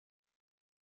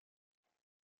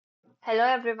Hello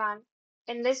everyone.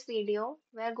 In this video,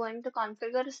 we are going to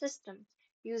configure a system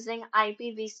using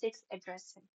IPv6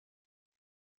 addressing.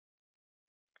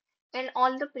 In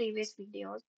all the previous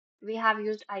videos, we have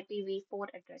used IPv4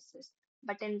 addresses,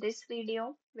 but in this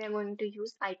video, we are going to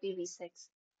use IPv6.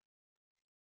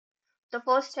 The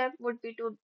first step would be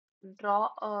to draw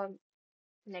a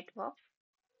network.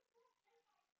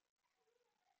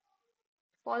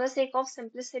 For the sake of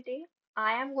simplicity,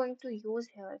 I am going to use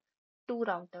here two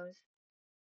routers.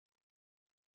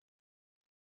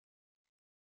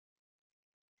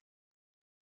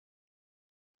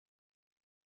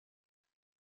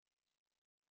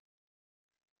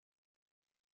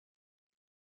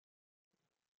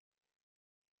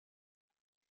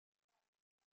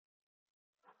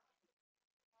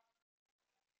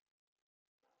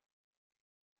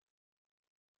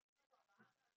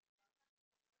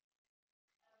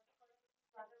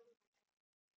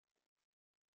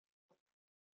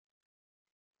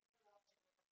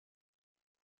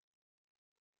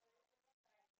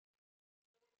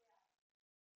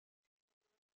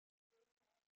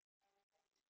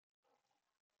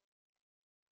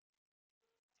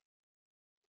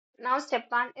 Now step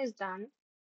 1 is done.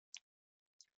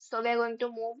 So we are going to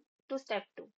move to step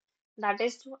 2, that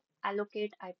is to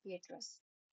allocate IP address.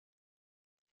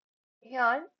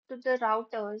 Here to the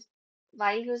routers,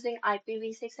 while using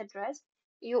IPv6 address,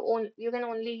 you can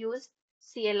only use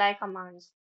CLI commands.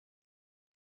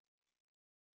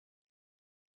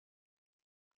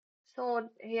 So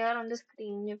here on the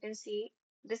screen you can see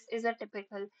this is a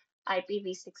typical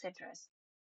IPv6 address.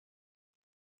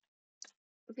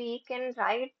 We can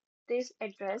write this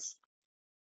address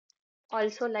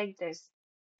also like this.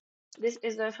 This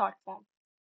is the short form.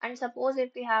 And suppose if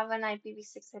we have an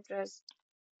IPv6 address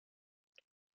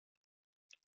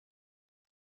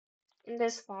in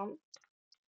this form,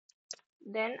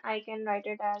 then I can write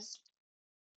it as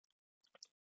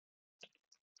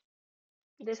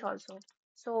this also.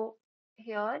 So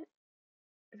here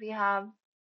we have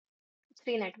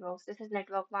three networks. This is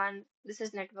network 1, this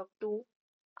is network 2,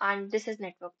 and this is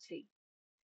network 3.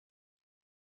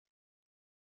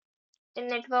 In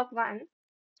network 1,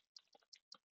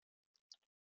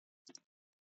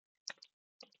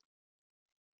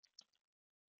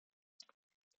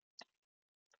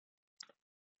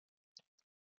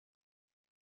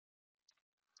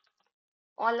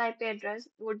 all IP address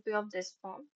would be of this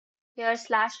form. Here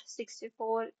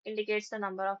 /64 indicates the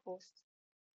number of hosts.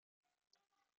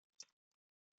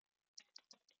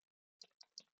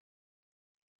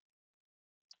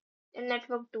 In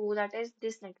network 2, that is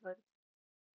this network,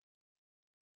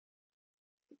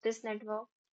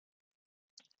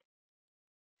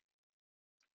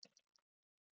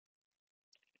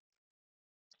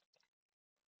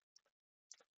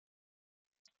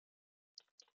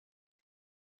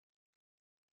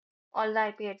 all the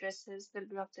IP addresses will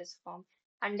be of this form.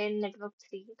 And in network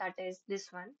 3, that is this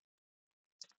one,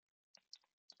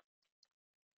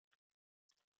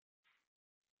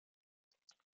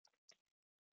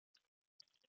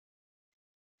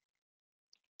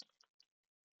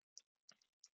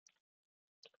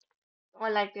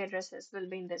 all IP addresses will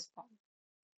be in this form.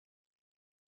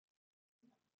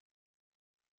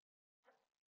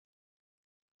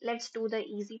 Let's do the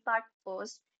easy part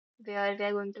first, where we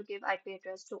are going to give IP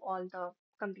address to all the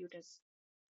computers.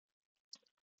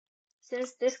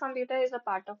 Since this computer is a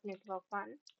part of network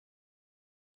 1,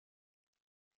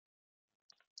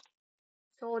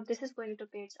 so this is going to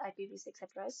be its IPv6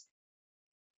 address.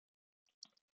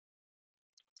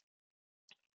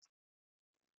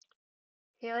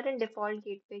 Here in default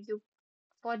gateway,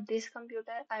 for this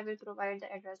computer, I will provide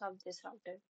the address of this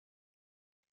router.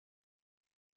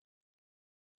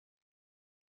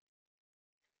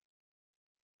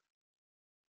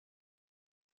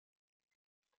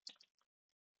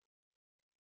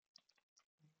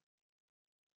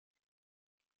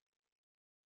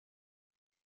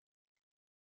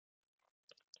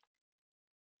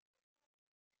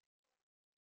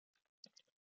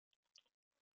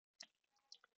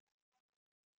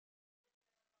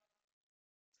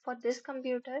 For this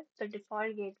computer, the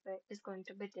default gateway is going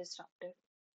to be this router.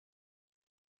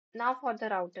 Now for the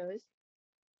routers,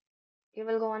 you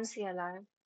will go on CLI.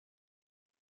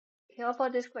 Here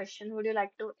for this question, would you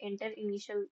like to enter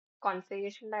initial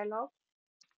configuration dialog?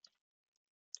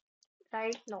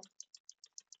 Right? No.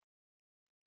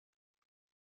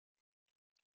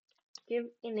 Give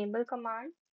enable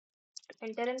command to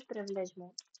enter in privilege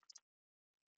mode.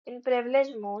 In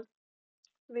privilege mode,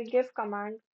 we give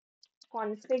command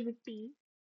config t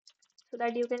so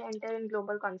that you can enter in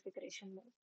global configuration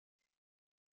mode.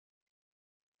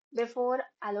 Before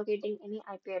allocating any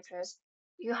IP address,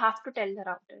 you have to tell the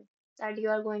router that you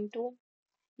are going to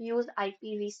use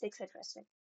IPv6 addressing.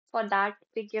 For that,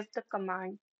 we give the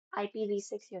command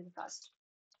IPv6 unicast.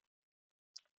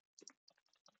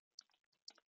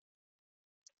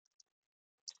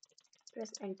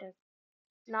 Press enter.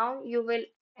 Now you will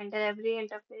enter every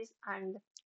interface and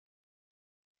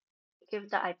give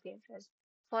the IP address.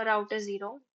 For router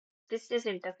 0, this is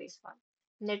interface 1.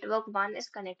 Network 1 is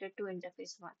connected to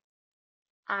interface 1.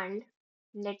 And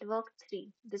network 3,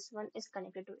 this one is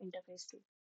connected to interface 2.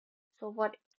 So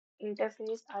for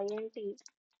interface int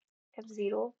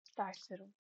F0-0,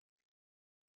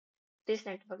 this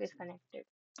network is connected.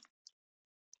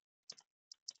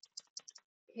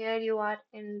 Here you are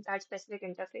in that specific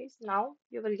interface. Now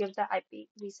you will give the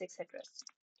IPv6 address.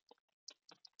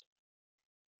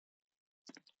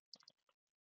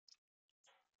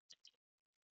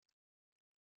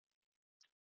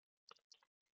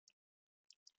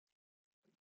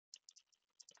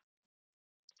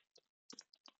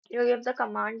 You give the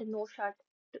command no shut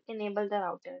to enable the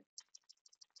router.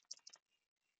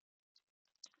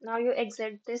 Now you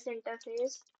exit this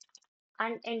interface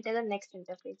and enter the next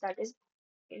interface, that is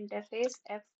interface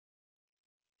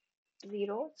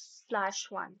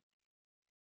F0/1.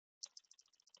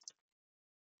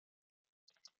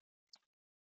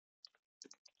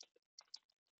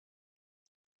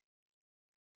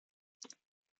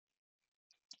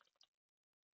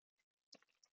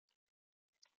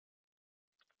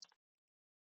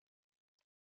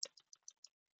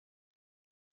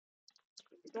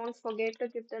 Don't forget to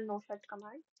give the no shut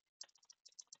command.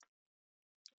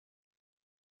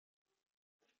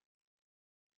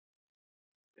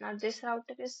 Now this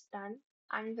router is done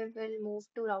and we will move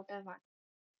to router 1.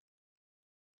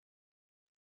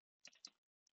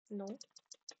 No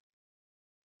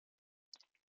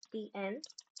tn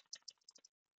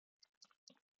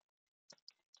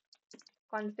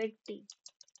config t.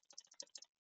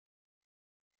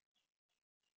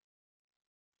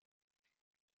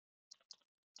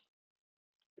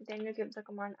 Then you give the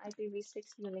command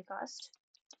IPv6 unicast.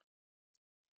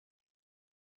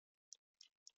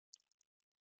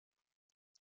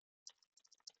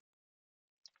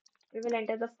 We will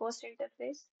enter the first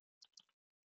interface,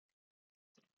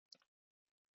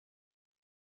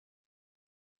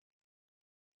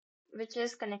 which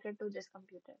is connected to this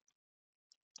computer.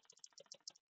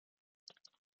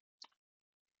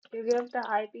 You give the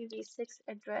IPv6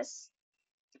 address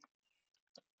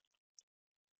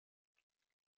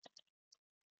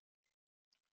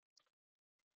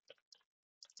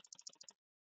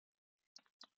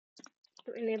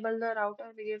to enable the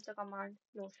router. We give the command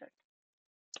no shut.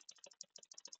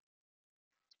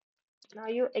 Now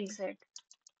you exit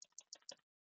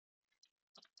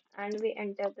and we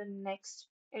enter the next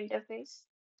interface.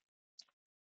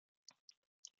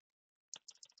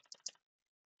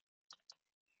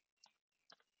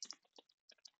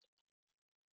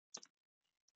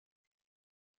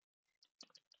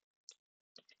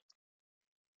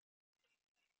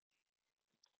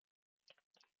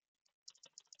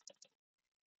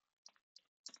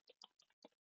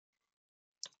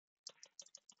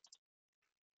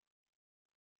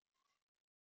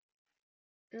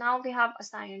 Now we have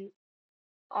assigned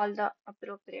all the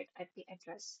appropriate IP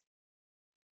address.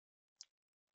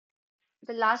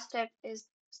 The last step is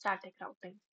static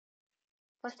routing.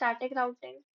 For static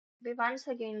routing, we once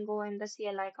again go in the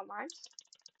CLI commands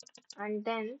and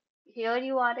then here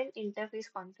you are in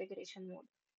interface configuration mode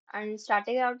and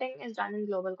static routing is done in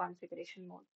global configuration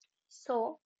mode.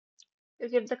 So you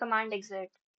give the command exit.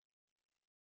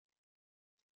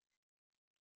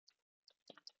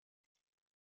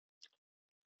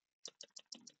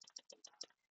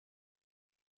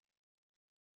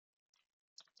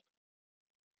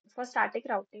 For static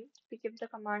routing, we give the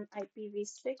command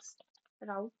IPv6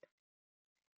 route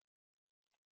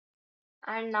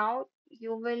and now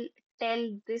you will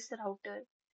tell this router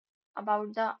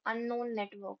about the unknown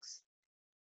networks.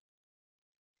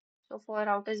 So for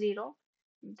router 0,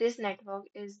 this network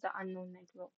is the unknown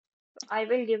network. So I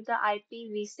will give the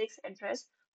IPv6 address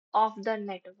of the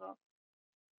network.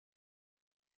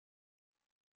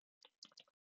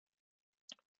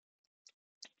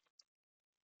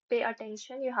 Pay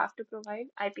attention, you have to provide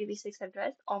IPv6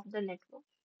 address of the network.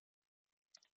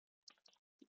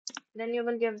 Then you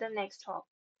will give the next hop.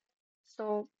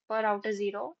 So for router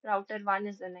 0, router 1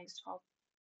 is the next hop.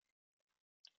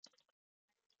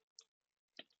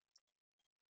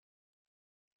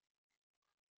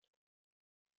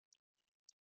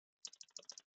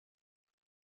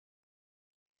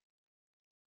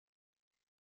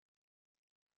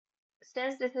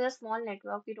 Since this is a small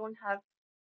network, we don't have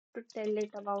to tell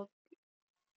it about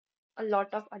a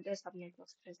lot of other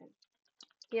subnetworks present.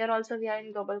 Here also we are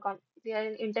in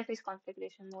interface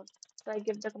configuration mode. So I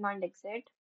give the command exit.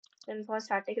 Then for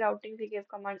static routing, we give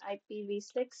command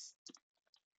IPv6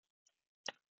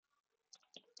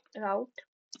 route.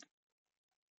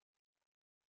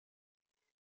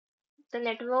 The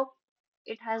network,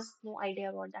 it has no idea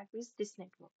about that, means this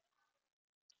network.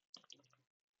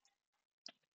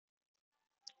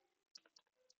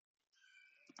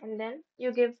 And then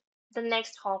you give the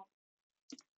next hop.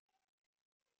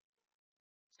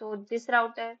 So this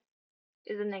router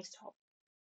is the next hop.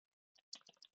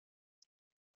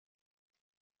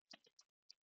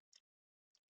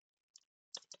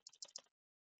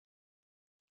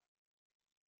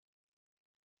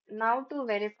 Now to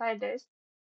verify this,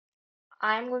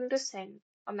 I am going to send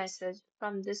a message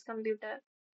from this computer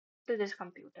to this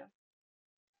computer.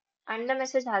 And the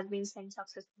message has been sent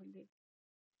successfully.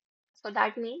 So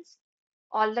that means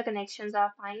all the connections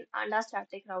are fine and our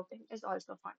static routing is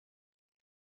also fine.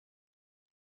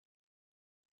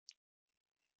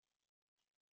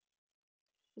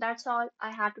 That's all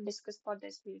I had to discuss for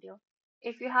this video.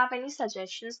 If you have any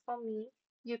suggestions for me,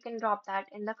 you can drop that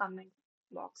in the comment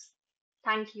box.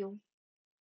 Thank you.